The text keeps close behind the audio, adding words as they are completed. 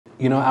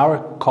You know, our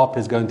COP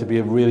is going to be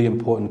a really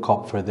important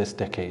COP for this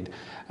decade,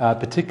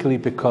 particularly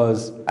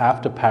because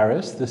after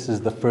Paris, this is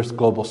the first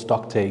global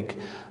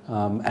stocktake,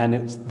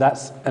 and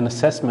that's an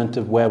assessment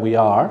of where we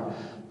are.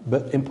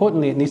 But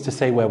importantly, it needs to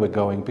say where we're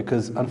going,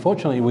 because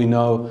unfortunately we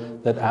know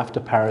that after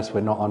Paris we're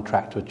not on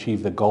track to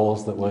achieve the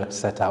goals that were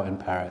set out in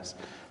Paris.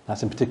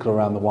 That's in particular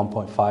around the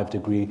 1.5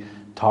 degree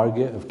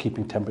target of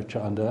keeping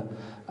temperature under,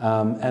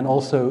 and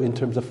also in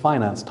terms of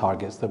finance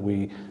targets that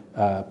we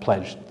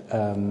pledged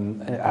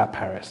at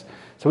Paris.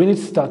 So we need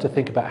to start to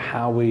think about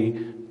how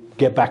we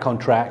get back on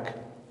track.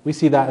 We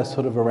see that as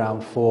sort of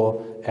around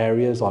 4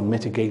 areas. On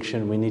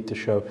mitigation, we need to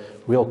show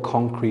real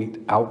concrete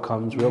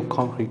outcomes, real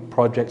concrete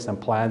projects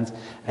and plans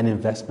and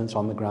investments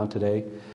on the ground today.